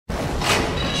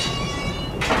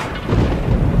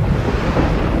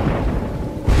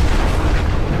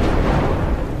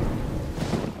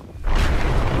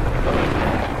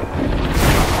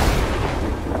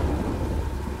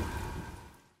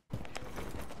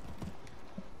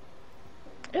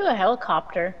Ooh, a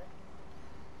helicopter.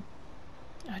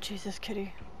 Oh, Jesus,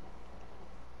 Kitty.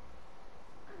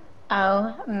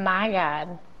 Oh my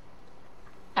god.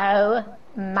 Oh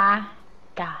my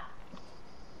god.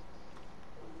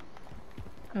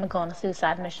 I'm gonna go on a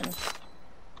suicide mission.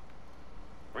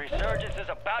 Resurgence is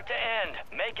about to end.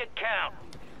 Make it count.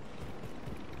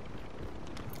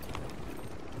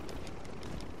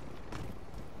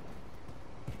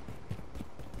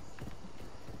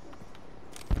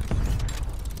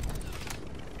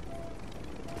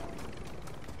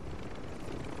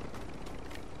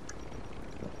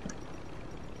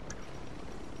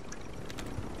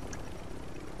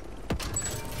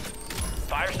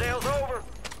 Fire sale's over.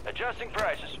 Adjusting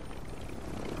prices.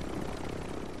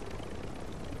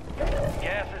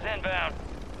 Gas is inbound.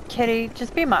 Kitty,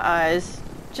 just be my eyes.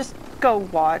 Just go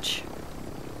watch.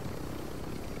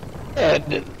 I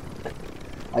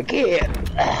can't.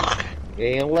 You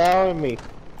ain't allowing me.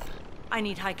 I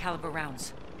need high caliber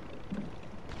rounds.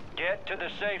 Get to the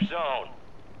safe zone.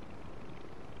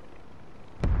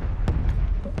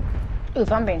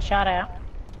 Oof, I'm being shot at.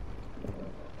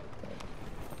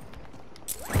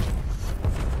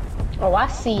 Oh, I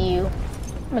see you.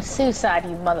 I'm a suicide,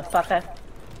 you motherfucker.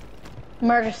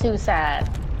 Murder suicide.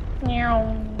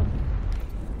 Meow.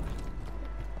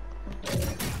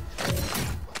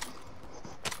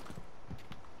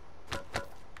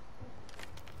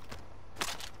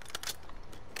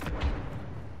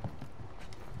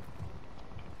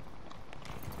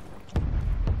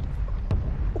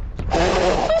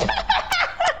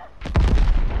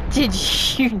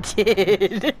 You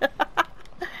did.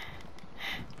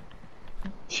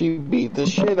 She beat the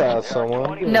shit out of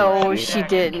someone. No, she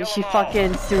didn't. She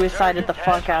fucking suicided the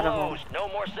fuck out of him. No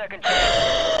more second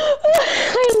chances.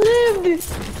 I lived.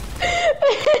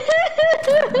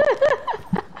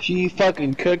 She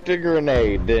fucking cooked a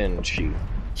grenade, didn't she?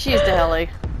 She used a heli.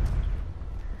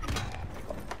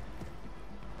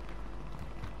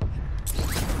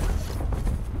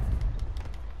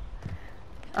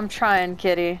 I'm trying,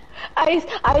 Kitty. I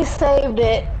saved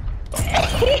it.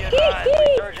 Be advised,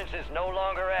 resurgence is no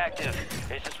longer active.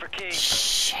 This is for keeps.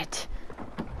 Shit.